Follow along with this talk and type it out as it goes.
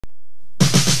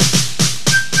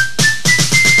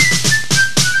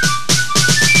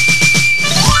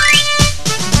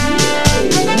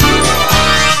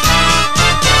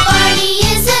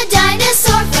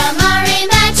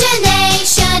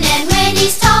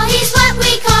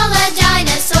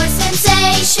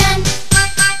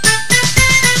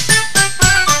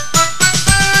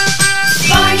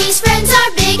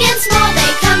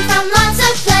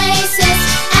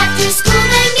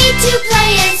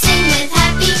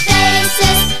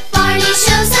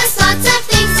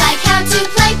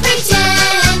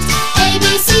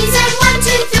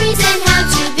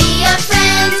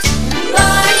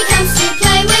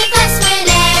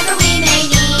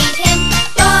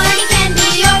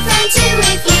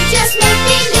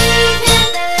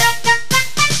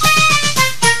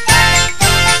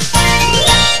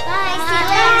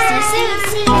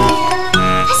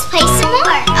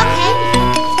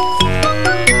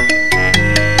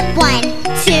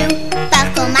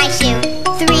buckle my shoe.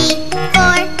 3,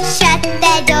 4, shut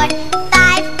the door.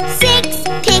 5, 6,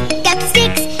 pick up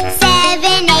sticks.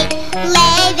 7, 8,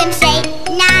 lay them straight.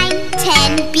 9,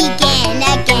 10, begin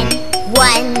again.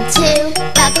 1, 2,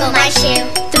 buckle my shoe.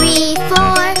 3,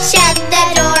 4, shut the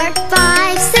door.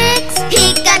 5, 6,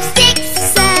 pick up sticks.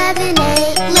 7,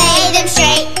 8, lay them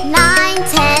straight. 9,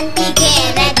 10,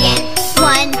 begin again.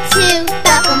 1, 2,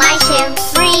 buckle my shoe.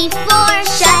 3, 4,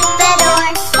 shut the door.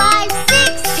 5,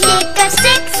 6, pick up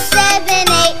sticks. 7,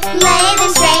 8, lay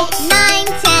them straight. 9,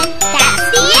 10, that's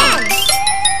the end.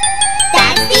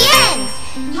 That's the end.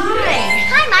 Hi.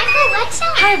 Hi, Michael, what's up?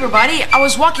 Hi, everybody. I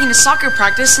was walking to soccer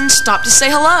practice and stopped to say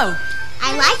hello.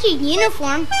 I like your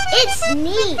uniform. It's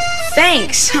neat.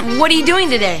 Thanks. What are you doing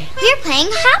today? We're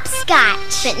playing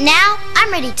hopscotch. But now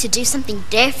I'm ready to do something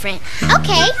different.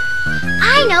 Okay.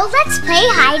 I know. Let's play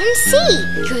hide and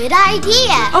seek. Good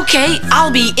idea. Okay,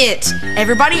 I'll be it.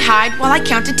 Everybody hide while I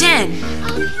count to 10.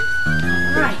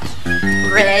 All right.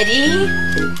 Ready?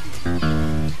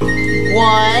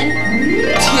 1,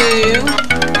 2,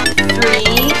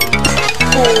 3,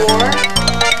 4,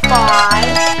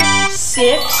 5,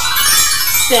 6,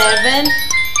 7,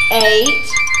 8,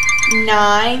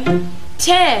 9,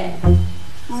 10.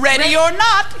 Ready or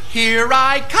not, here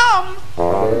I come.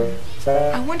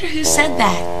 I wonder who said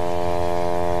that.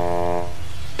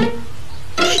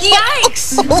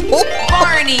 Yikes!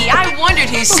 Barney, I wondered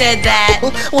who said that.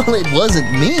 Well, it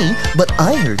wasn't me, but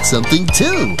I heard something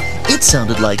too. It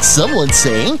sounded like someone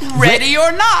saying, Ready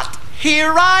or not,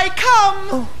 here I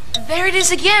come. There it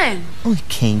is again. Oh, it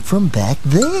came from back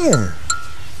there.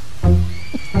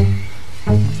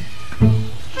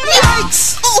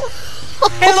 Yikes!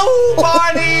 Hello,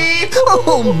 Barney.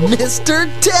 Oh, Mr.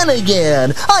 10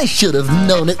 again. I should have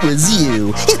known it was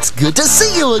you. It's good to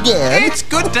see you again. It's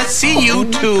good to see you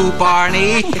too,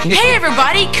 Barney. Hey,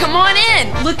 everybody, come on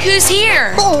in. Look who's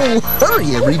here. Oh,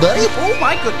 hurry, everybody. Oh,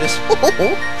 my goodness.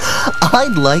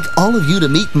 I'd like all of you to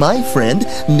meet my friend,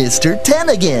 Mr. 10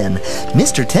 again.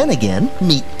 Mr. 10 again,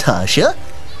 meet Tasha,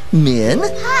 Min,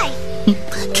 Hi.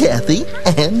 Kathy,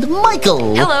 and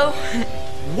Michael. Hello.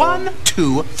 1,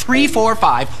 2, 3, 4,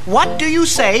 5. What do you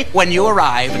say when you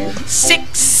arrive?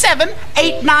 6, 7,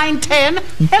 8, 9, 10.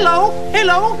 Hello,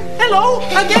 hello, hello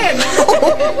again.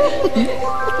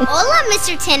 Hola,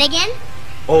 Mr. 10 again.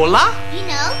 Hola? You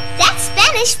know, that's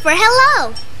Spanish for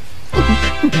hello.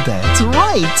 That's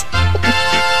right.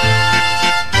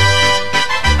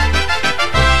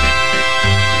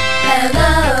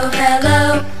 Hello,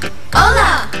 hello,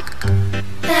 hola.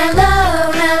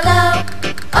 Hello, hello,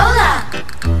 hola.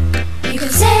 You can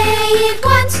say it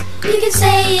once, you can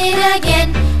say it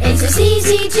again. It's as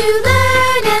easy to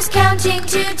learn as counting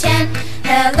to 10.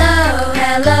 Hello,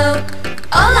 hello,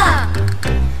 hola.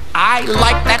 I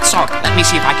like that song. Let me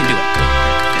see if I can do it.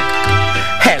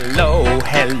 Hello,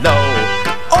 hello,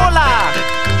 hola.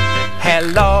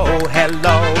 Hello,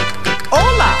 hello,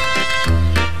 hola.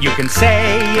 You can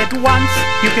say it once,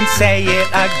 you can say it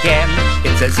again.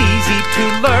 It's as easy to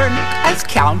learn as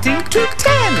counting to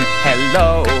 10.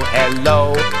 Hello,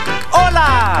 hello,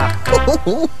 hola.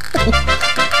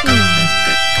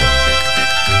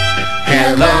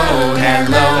 Hello,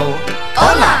 hello,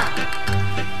 hola.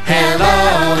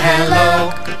 Hello, hello,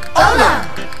 hola.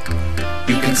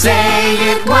 You can say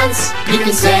it once, you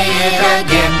can say it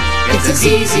again. It's as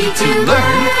easy to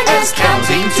learn as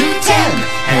counting to 10.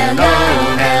 Hello,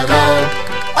 hello,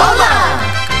 hola.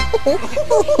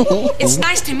 It's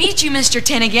nice to meet you, Mr.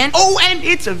 10 again. Oh, and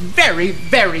it's very,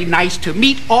 very nice to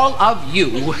meet all of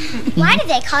you. Why do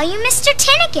they call you Mr.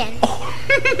 10 again?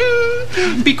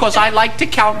 Because I like to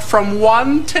count from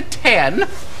 1 to 10.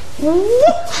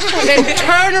 Then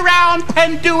turn around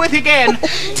and do it again.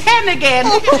 10 again.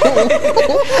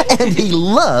 And he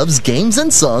loves games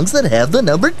and songs that have the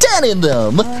number 10 in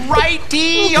them.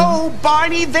 Righty-o,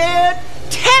 Barney, they're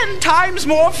 10 times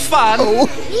more fun.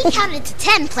 We counted to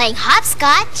 10 playing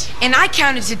hopscotch. And I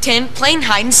counted to 10 playing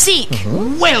hide and seek.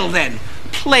 Well then,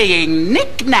 playing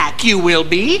knick-knack you will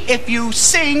be if you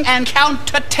sing and count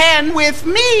to 10 with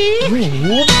me.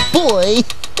 Oh, boy.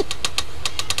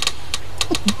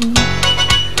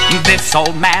 This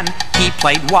old man, he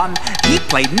played 1. He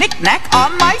played knick-knack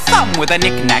on my thumb. With a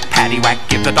knick-knack, paddywhack,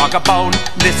 give the dog a bone.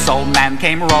 This old man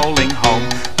came rolling home.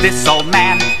 This old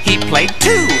man, he played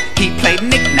 2. He played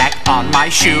knick-knack on my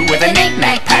shoe. With a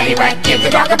knick-knack, paddywhack, give the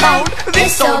dog a bone.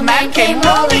 This old man came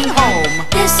rolling home.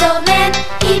 This old man,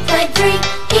 he played 3.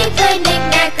 He played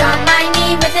knick-knack on my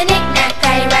knee. With a knick-knack,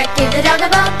 paddywhack, give the dog a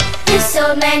bone. This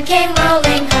old man came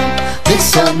rolling home.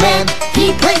 This old man,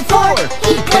 he played 4.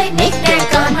 He played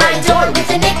knick-knack on my door. With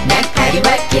a knick-knack,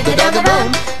 paddywhack, give the dog a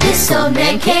bone. This old old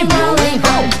man came rolling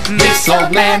home. This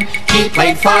old man, he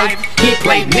played 5. He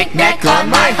played knick-knack on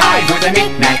my hide. With a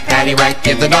knick-knack, paddywhack,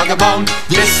 give the dog a bone.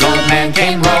 This old man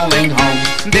came rolling home.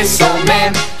 This old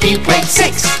man, he played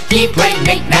 6. He played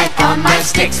knick-knack on my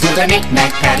sticks. With a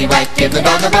knick-knack, paddywhack, give the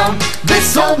dog a bone.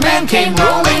 This old man came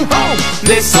rolling home.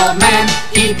 This old man,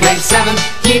 he played 7.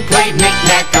 He played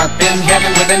knick-knack up in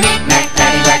heaven. With a knick-knack,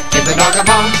 paddywhack, give the dog a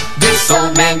bone. This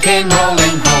old man came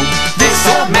rolling home. This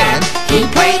old man, he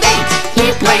played 8.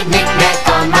 He played knick-knack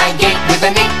on my gate. With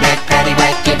a knick-knack,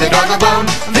 paddywhack, give the dog a bone.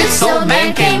 This old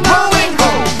man came rolling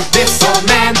home. This old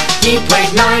man, he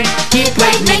played 9. He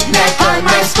played knick-knack on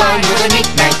my spine. With a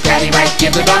knick-knack, paddywhack,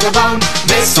 give the dog a bone.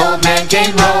 This old man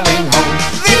came rolling home.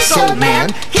 This old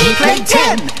man, he played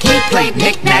 10. He played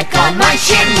knick-knack on my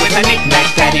shin. With a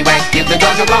knick-knack, paddywhack, give the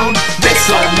dog a bone. This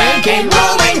old man came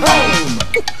rolling home.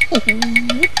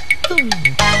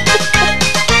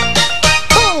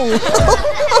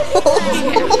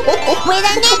 With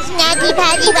a knick-knacky,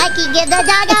 paddywhacky, give the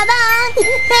dog a bone.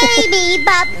 Baby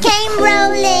Bop came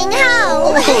rolling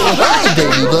home. Hi,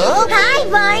 Baby Bop. Hi,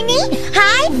 Barney.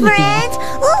 Hi, friends.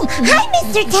 Oh, hi,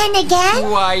 Mr. 10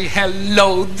 again. Why,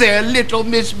 hello there, little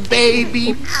Miss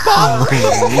Baby Bop.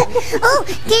 Oh,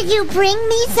 did you bring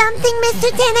me something, Mr.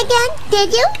 10 again?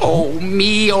 Did you? Oh,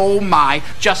 me, oh, my.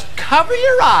 Just cover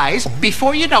your eyes.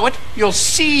 Before you know it, you'll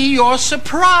see your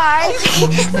surprise.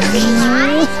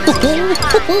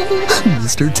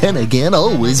 Mr. 10 again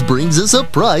always brings a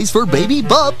surprise for Baby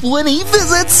Bop when he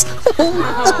visits.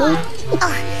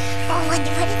 What it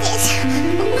is?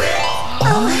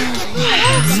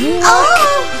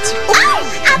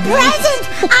 A present!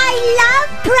 I love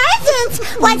presents!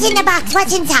 What's in the box?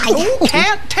 What's inside?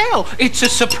 Can't tell. It's a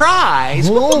surprise.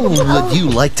 Oh, would you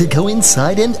like to go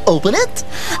inside and open it?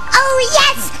 Oh,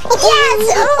 yes!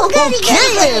 Yes! Oh, goody,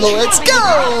 Okay, then let's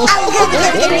go!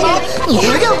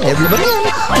 Here we go, everybody in.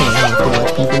 Can't have to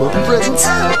watch people open presents.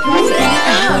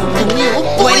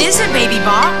 What is it, Baby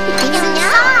Bop?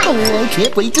 Oh, I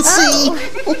can't wait to see.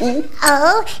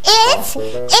 Oh,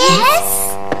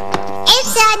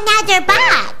 it's another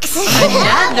box.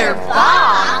 Another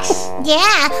box?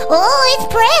 Yeah. Oh, it's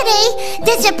pretty.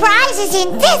 The surprise is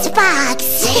in this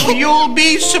box. You'll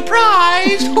be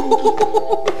surprised.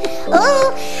 Oh,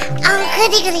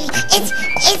 goody. It's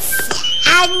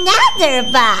another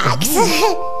box.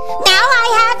 Now I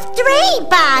have 3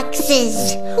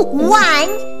 boxes.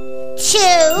 1,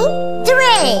 2, 3.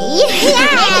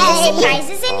 Yay!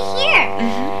 Surprises in here.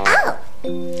 Oh.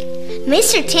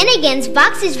 Mr. Tinnigan's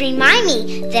boxes remind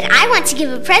me that I want to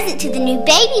give a present to the new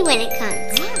baby when it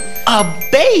comes. A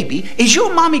baby? Is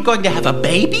your mommy going to have a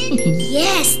baby?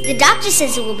 Yes, the doctor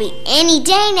says it will be any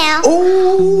day now.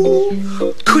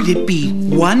 Oh, could it be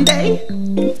 1 day?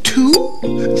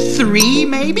 2, 3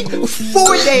 maybe?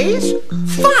 4 days?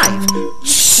 5,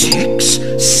 6,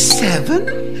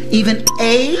 7, even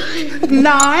 8,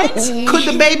 9? Could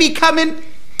the baby come in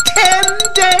 10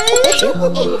 days? It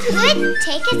could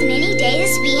take as many days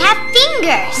as we have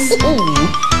fingers.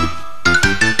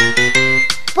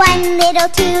 1 little,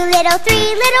 2 little, 3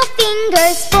 little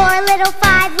fingers, 4 little,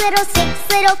 5 little, 6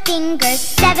 little fingers,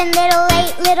 7 little,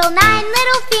 8 little, 9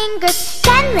 little fingers,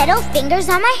 10 little fingers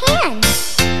on my hand.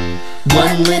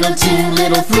 1 little, 2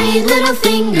 little, 3 little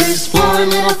fingers, 4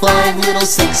 little, 5 little,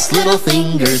 6 little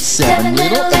fingers, 7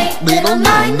 little, 8 little,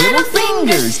 9 little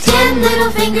fingers, 10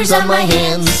 little fingers on my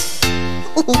hands.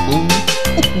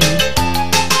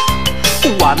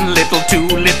 1 little, 2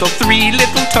 little, 3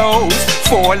 little toes,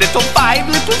 4 little, 5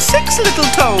 little, 6 little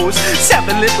toes,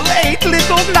 7 little, 8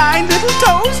 little, 9 little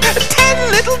toes,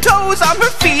 10 little toes on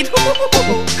her feet.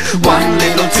 1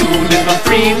 little, 2 little,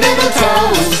 3 little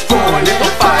toes, 4 little,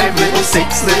 5 little,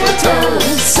 6 little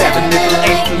toes, 7 little,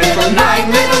 8 little,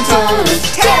 9 little toes,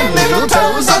 10 little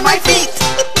toes on my feet.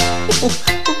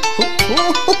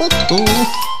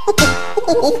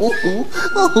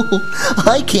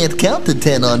 I can't count to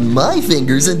 10 on my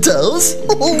fingers and toes.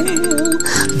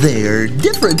 They're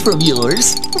different from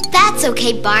yours. That's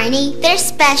okay, Barney. They're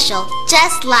special,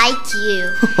 just like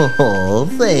you. Oh,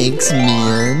 thanks,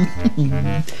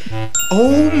 man.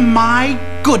 Oh my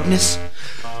goodness.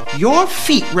 Your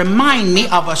feet remind me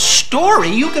of a story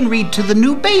you can read to the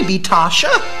new baby, Tasha.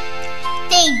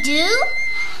 They do?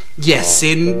 Yes,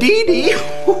 indeedy.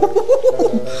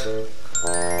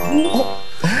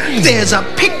 There's a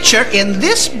picture in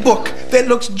this book that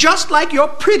looks just like your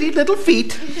pretty little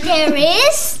feet. There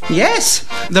is? Yes,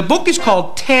 the book is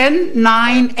called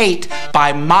 1098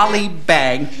 by Molly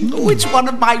Bang. Oh, it's one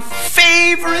of my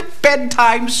favorite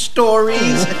bedtime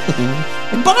stories.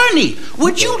 Barney,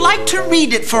 would you like to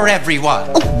read it for everyone?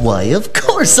 Why, of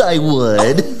course I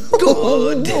would.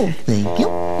 Good. Thank you.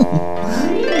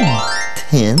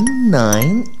 10,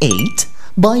 9, 8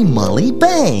 by Molly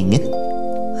Bang.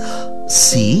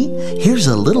 See, here's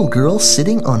a little girl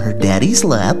sitting on her daddy's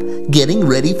lap, getting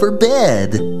ready for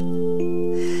bed.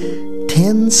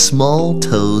 10 small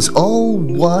toes, all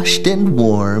washed and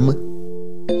warm.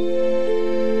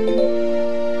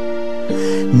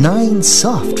 9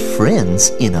 soft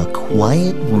friends in a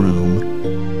quiet room.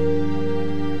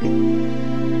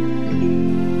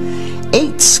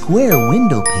 8 square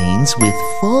window panes with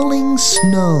falling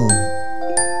snow.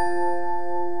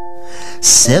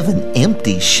 7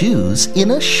 empty shoes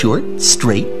in a short,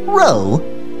 straight row.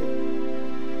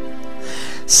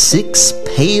 6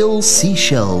 pale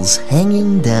seashells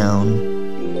hanging down.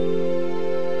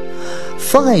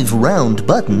 5 round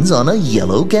buttons on a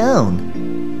yellow gown.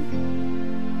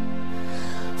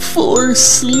 4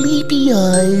 sleepy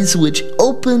eyes which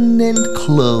open and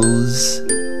close.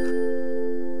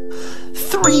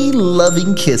 3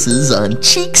 loving kisses on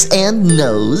cheeks and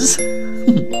nose.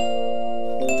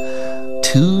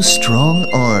 2 strong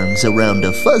arms around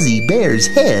a fuzzy bear's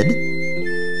head.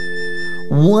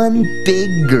 1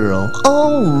 big girl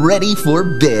all ready for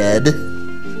bed.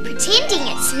 Pretending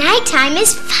it's nighttime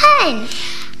is fun.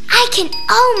 I can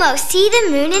almost see the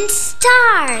moon and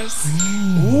stars.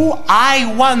 Ooh, I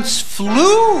once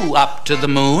flew up to the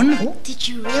moon. Did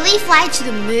you really fly to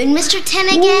the moon, Mr.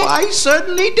 Tennigan? Ooh, I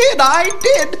certainly did, I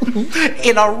did.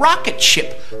 In a rocket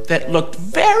ship that looked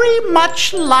very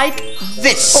much like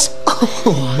this.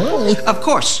 Oh my. Of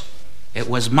course, it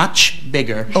was much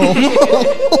bigger. Wow,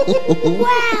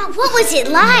 what was it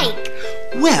like?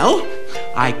 Well,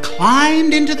 I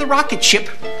climbed into the rocket ship,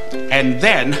 and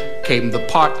then came the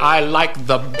part I like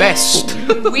the best.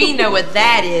 We know what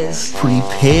that is.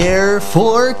 Prepare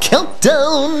for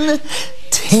countdown.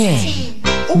 10,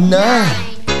 9,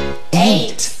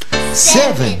 8,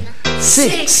 7,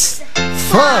 6,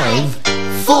 5,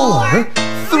 4,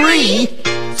 3,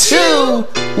 2,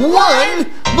 1,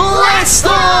 blast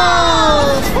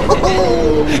off!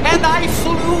 And I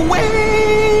flew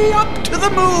way up to the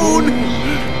moon.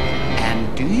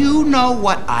 And do you know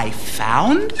what I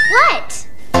found? What?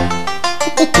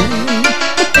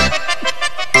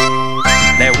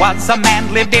 There was a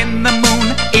man lived in the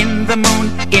moon, in the moon,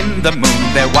 in the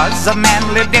moon. There was a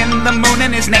man lived in the moon,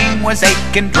 and his name was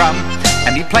Aiken Drum.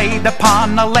 And he played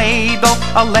upon a ladle,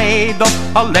 a ladle,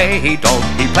 a ladle.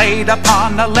 He played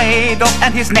upon a ladle,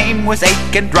 and his name was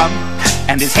Aiken Drum.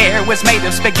 And his hair was made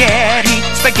of spaghetti,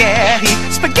 spaghetti,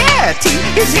 spaghetti.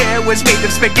 His hair was made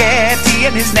of spaghetti,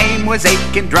 and his name was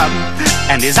Aiken Drum.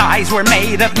 And his eyes were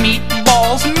made of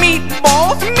meatballs,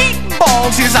 meatballs,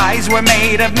 meatballs. His eyes were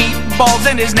made of meatballs,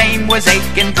 and his name was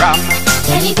Aiken Drum.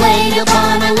 And he played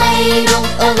upon a ladle,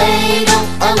 a ladle,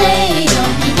 a ladle.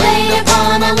 He played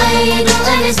upon a ladle,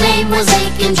 and his name was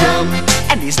Aiken Drum.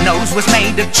 And his nose was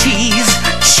made of cheese,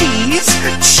 cheese,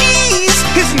 cheese.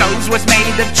 His nose was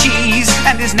made of cheese,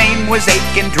 and his name was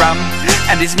Aiken Drum.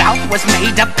 And his mouth was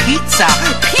made of pizza,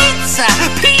 pizza,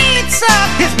 pizza.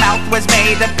 His mouth was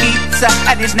made of pizza,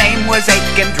 and his name was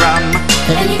Aiken Drum.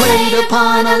 And he played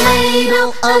upon a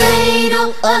ladle, a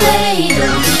ladle, a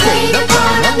ladle. He played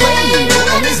upon a ladle,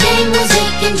 and his name was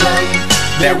Aiken Drum.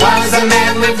 There was a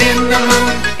man lived in the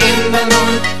moon, in the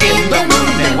moon, in the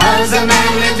moon. There was a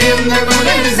man lived in the moon,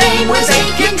 and his name was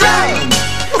Aiken Drum.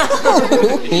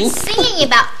 Singing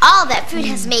about all that food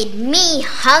has made me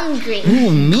hungry.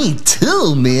 Me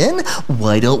too, Min.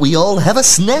 Why don't we all have a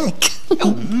snack?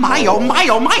 Oh my, oh my,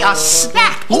 oh my, a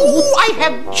snack. Oh, I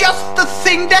have just the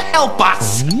thing to help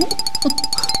us.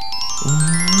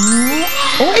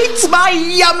 It's my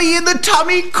Yummy in the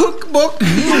Tummy cookbook.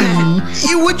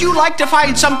 Would you like to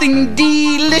find something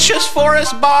delicious for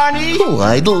us, Barney? Oh,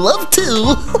 I'd love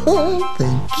to.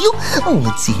 Thank you. Oh,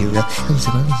 let's see here.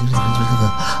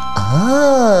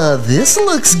 Ah, this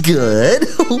looks good.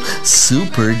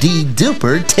 Super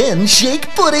duper 10 shake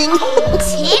pudding.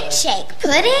 10 shake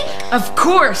pudding? Of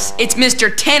course, it's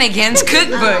Mr. Tennigan's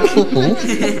cookbook.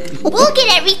 We'll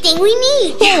get everything we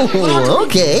need. Oh,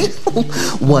 okay.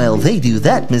 While they do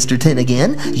that, Mr.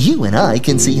 Tennigan, you and I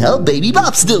can see how Baby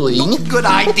Bop's doing. Good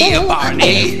idea,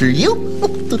 Barney. After you.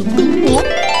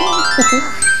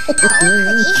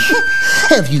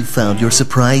 Have you found your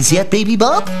surprise yet, Baby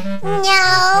Bop?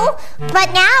 No,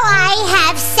 but now I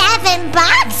have 7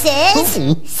 boxes.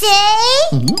 See?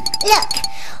 Look.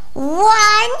 1,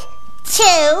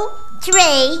 2,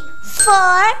 3,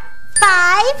 4,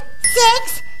 5,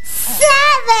 6, 7.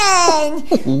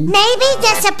 Maybe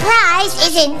the surprise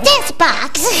is in this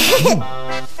box.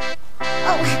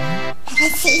 Oh,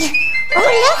 let's see.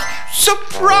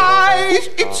 Surprise!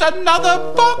 It's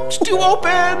another box to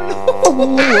open!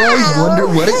 Oh, I wonder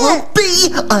what it will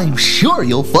be. I'm sure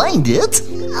you'll find it.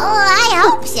 Oh, I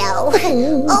hope so.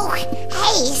 Oh,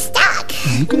 hey, stuck.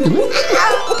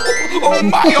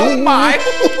 Oh my!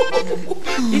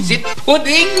 Is it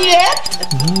pudding yet?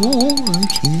 Oh, I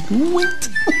can't wait.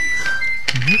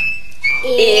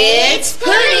 It's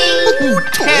pudding.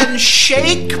 10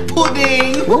 shake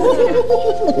pudding!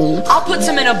 I'll put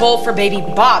some in a bowl for Baby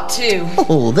Bop, too.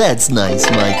 Oh, that's nice,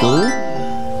 Michael.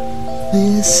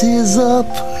 This is a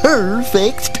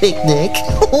perfect picnic.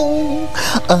 Oh,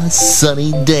 a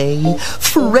sunny day,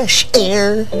 fresh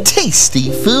air,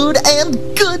 tasty food, and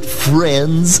good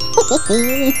friends.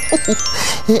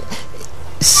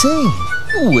 Say,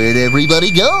 where'd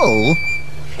everybody go?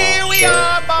 Here we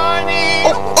are, Barney!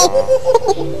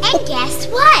 And guess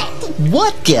what?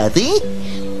 What, Kathy?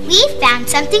 We found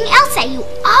something else that you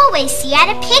always see at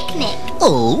a picnic.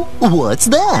 Oh, what's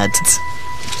that?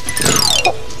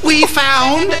 We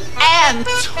found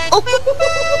ants!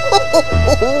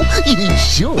 You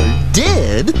sure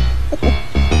did.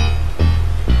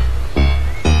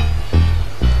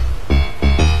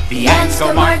 The ants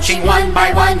go marching one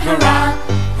by one, hurrah,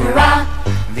 hurrah!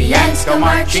 The ants go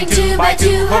marching 2 by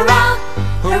 2, hurrah,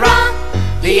 hurrah!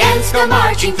 The ants go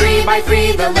marching 3 by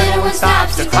 3, the little one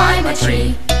stops to climb a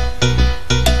tree.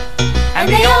 And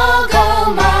they all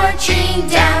go marching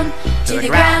down to the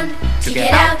ground to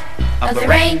get out of the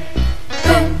rain.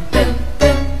 Boom, boom,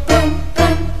 boom, boom,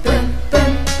 boom, boom, boom,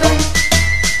 boom.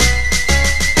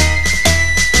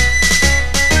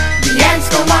 The ants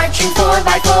go marching 4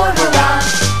 by 4, hurrah,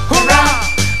 hurrah!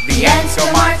 The ants go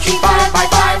marching 5 by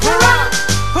 5, hurrah,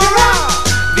 hurrah!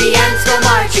 The ants go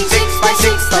marching 6 by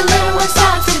 6, the little one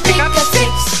stops to pick up 6.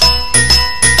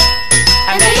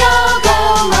 And they all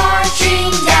go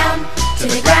marching down to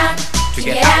the ground to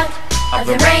get out of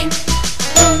the rain.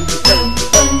 Boom, boom,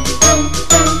 boom, boom,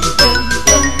 boom, boom, boom, boom.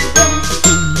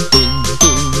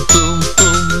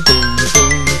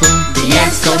 The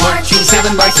ants go marching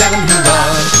 7 by 7,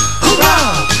 hurrah,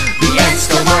 hurrah! The ants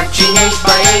go marching 8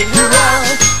 by 8, hurrah,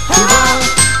 hurrah!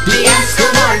 The ants go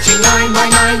marching 9 by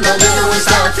 9, the little one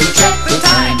stops to check the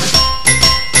time.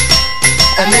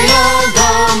 And they all go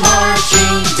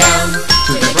marching down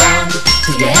to the ground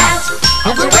to get out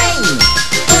of the rain.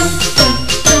 Boom, boom,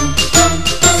 boom, boom, boom,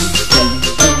 boom, boom, boom.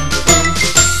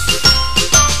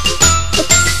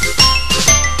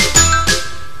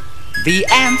 The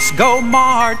ants go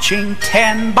marching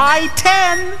 10 by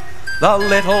 10. The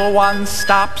little one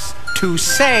stops to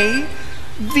say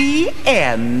the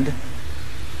end.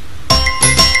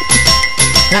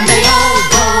 And they all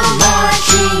go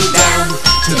marching down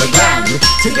to the ground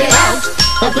to get out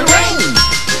of the rain.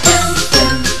 Boom,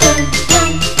 boom, boom, boom,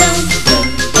 boom,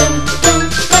 boom, boom,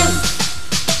 boom,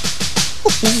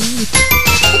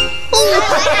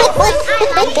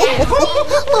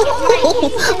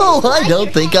 Oh, I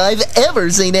don't think I've ever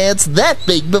seen ants that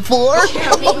big before.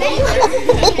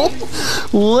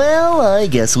 Well, I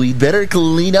guess we'd better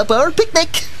clean up our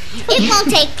picnic. It won't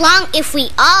take long if we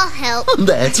all help.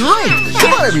 That's right.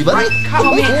 Come on, everybody.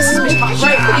 Oh, man, this is Miss Bop's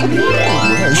right.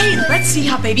 Hey, let's see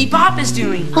how Baby Bop is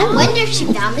doing. I wonder if she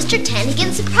found Mr.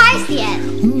 Tannigan's surprise yet.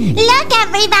 Look,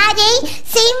 everybody.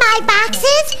 See my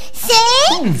boxes?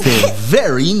 See? They're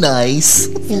very nice.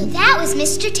 So that was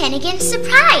Mr. Tannigan's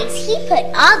surprise. He put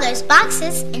all those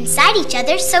boxes inside each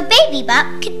other so Baby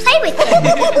Bop could play with them.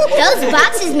 Those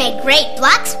boxes make great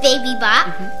blocks, Baby Bop.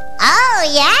 Oh,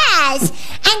 yes.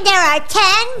 And there are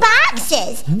 10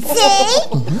 boxes. See?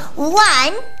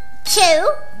 1,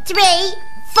 2, 3,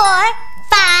 4,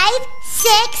 5,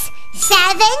 6,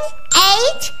 7,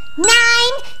 8, 9,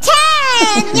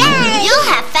 10. Yay! You'll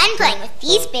have fun playing with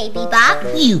these, Baby Bop.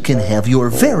 You can have your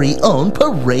very own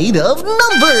parade of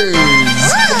numbers.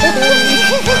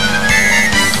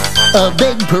 A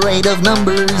big parade of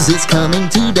numbers is coming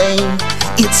today.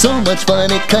 It's so much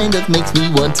fun, it kind of makes me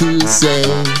want to say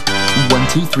 1,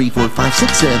 2, 3, 4, 5,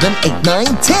 6, 7, 8, 9,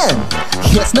 10.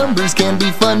 Yes, numbers can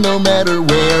be fun no matter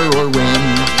where or when.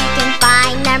 You can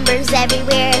find numbers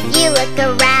everywhere if you look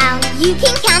around. You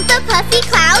can count the puffy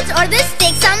clouds or the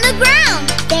sticks on the ground.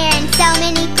 They're in so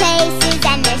many places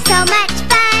and they're so much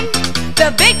fun.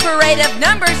 The big parade of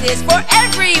numbers is for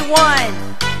everyone.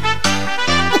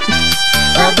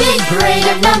 A big parade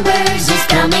of numbers is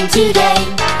coming today.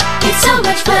 It's so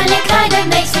much fun, it kind of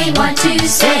makes me want to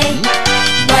say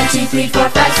 1, 2, 3, 4,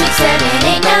 5, 6, 7,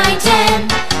 8, 9, 10.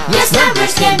 Yes,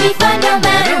 numbers can be fun no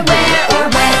matter where or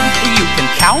when. You can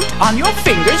count on your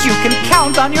fingers, you can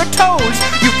count on your toes.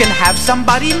 You can have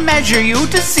somebody measure you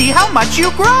to see how much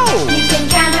you grow. You can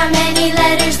count how many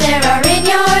letters there are in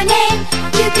your name.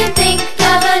 You can think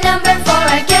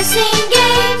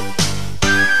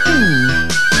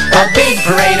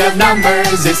of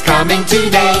numbers is coming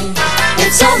today.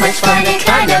 It's so much fun, it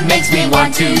kind of makes me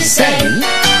want to say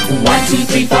 1, 2,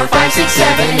 3, 4, 5, 6,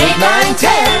 7, 8, 9,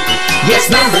 10. Yes,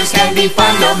 numbers can be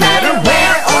fun no matter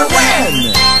where or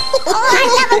when. Oh, I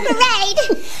love a parade.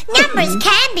 Numbers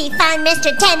can be fun,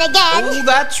 Mr. 10 again. Oh,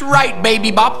 that's right,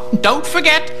 Baby Bop. Don't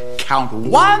forget, count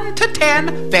 1 to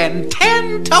 10, then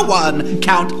 10 to 1.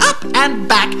 Count up and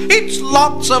back. It's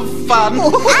lots of fun.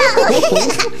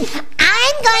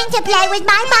 I'm going to play with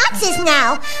my boxes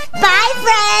now. Bye,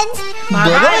 friends.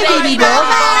 Bye-bye, Baby Bop.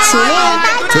 So long.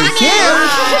 Take care.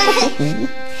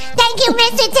 Thank you,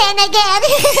 Mr. 10 again.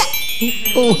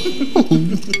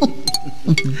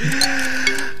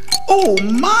 Oh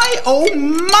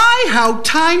my, how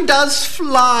time does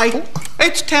fly.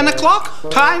 It's 10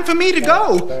 o'clock, time for me to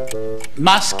go.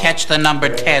 Must catch the number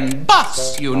 10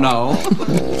 bus, you know.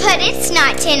 But it's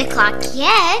not 10 o'clock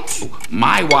yet.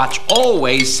 My watch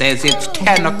always says it's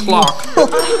 10 o'clock.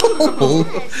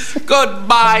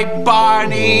 Goodbye,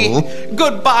 Barney.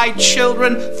 Goodbye,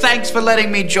 children. Thanks for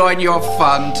letting me join your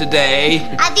fun today.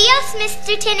 Adios,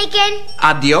 Mr. 10 again.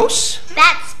 Adios?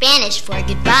 That's Spanish for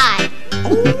goodbye.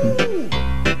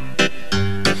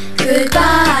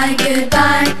 Goodbye,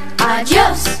 goodbye,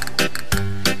 adios.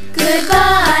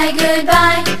 Goodbye,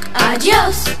 goodbye,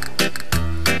 adios.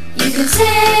 You can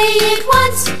say it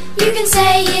once, you can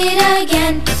say it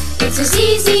again. It's as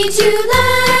easy to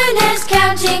learn as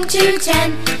counting to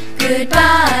 10.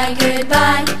 Goodbye,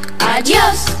 goodbye,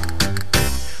 adios.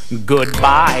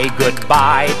 Goodbye,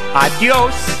 goodbye,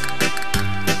 adios.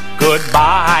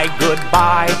 Goodbye,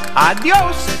 goodbye,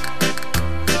 adios.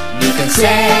 You can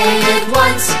say it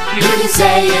once, you can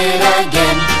say it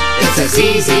again. It's as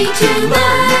easy to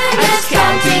learn as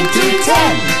counting to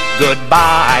 10.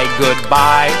 Goodbye,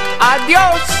 goodbye,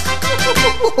 adios.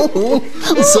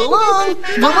 So long.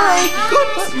 Bye-bye.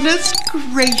 Goodness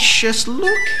gracious,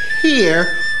 look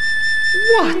here.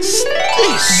 What's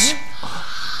this?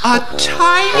 A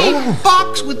tiny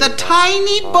box with a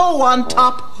tiny bow on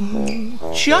top.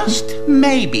 Just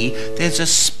maybe there's a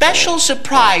special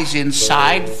surprise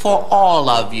inside for all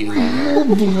of you. Oh,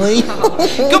 boy.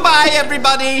 Goodbye,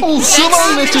 everybody. So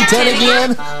long, Mr. 10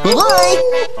 again.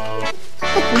 Bye-bye.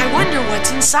 I wonder what's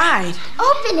inside.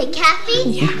 Open it, Kathy.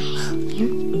 Yeah.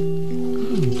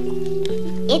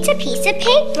 It's a piece of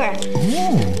paper.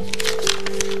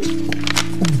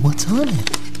 What's on it?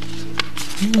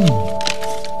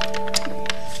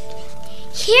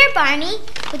 Here, Barney.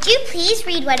 Would you please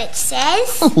read what it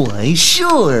says? Why,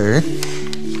 sure.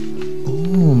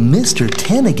 Oh, Mr.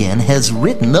 10 again has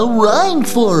written a rhyme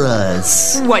for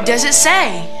us. What does it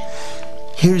say?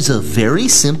 Here's a very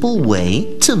simple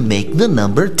way to make the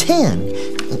number 10.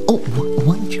 Oh,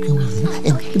 why don't you go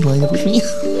in and line up with me?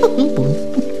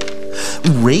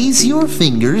 Raise your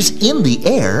fingers in the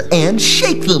air and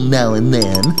shake them now and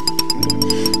then.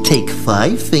 Take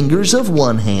 5 fingers of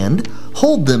one hand,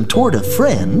 hold them toward a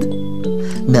friend.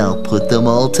 Now put them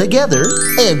all together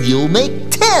and you'll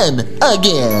make 10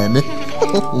 again.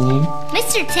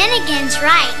 Mr. 10 again's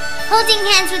right. Holding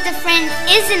hands with a friend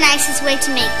is the nicest way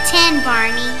to make 10,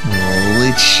 Barney. Oh,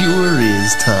 it sure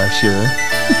is, Tasha.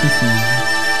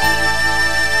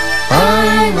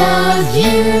 I love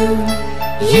you,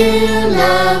 you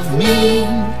love me.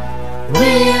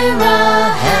 We're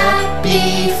a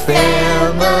happy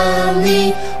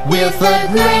family with a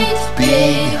great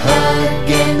big hug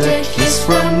and a kiss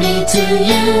from me to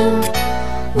you.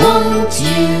 Won't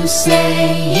you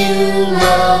say you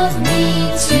love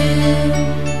me too?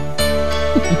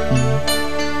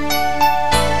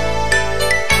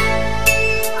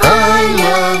 I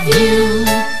love you,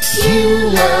 you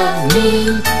love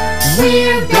me.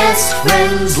 We're best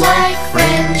friends like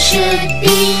friends should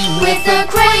be. With a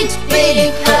great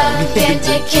big hug and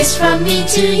a kiss from me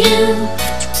to you.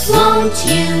 Won't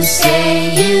you say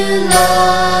you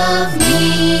love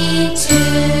me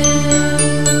too?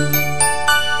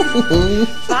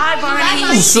 Bye,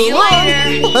 Barney. So See you long.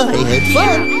 later. I had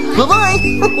fun. Bye-bye.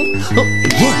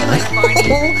 Yeah.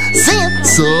 See ya.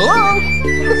 So long.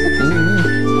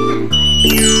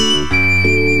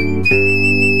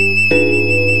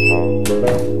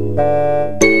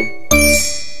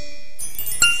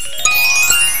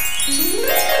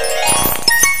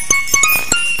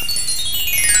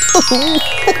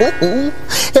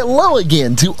 Hello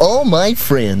again to all my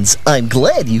friends. I'm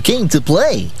glad you came to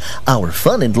play. Our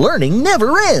fun and learning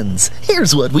never ends.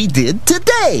 Here's what we did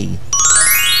today.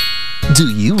 Do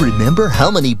you remember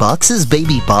how many boxes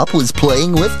Baby Bop was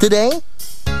playing with today?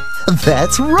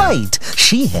 That's right.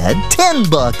 She had 10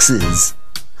 boxes.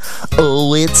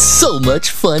 Oh, it's so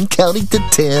much fun counting to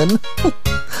 10.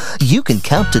 You can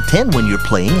count to 10 when you're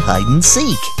playing hide and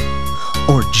seek.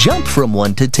 or jump from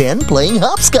 1 to 10 playing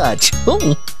hopscotch.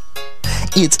 Oh.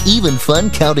 It's even fun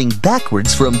counting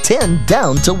backwards from 10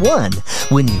 down to 1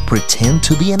 when you pretend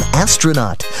to be an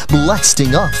astronaut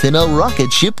blasting off in a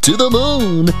rocket ship to the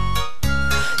moon.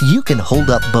 You can hold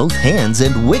up both hands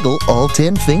and wiggle all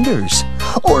 10 fingers.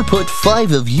 Or put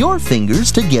 5 of your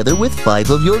fingers together with 5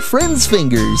 of your friends'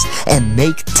 fingers and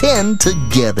make 10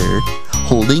 together,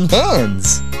 holding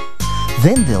hands.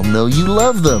 Then they'll know you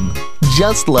love them,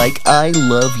 just like I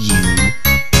love you.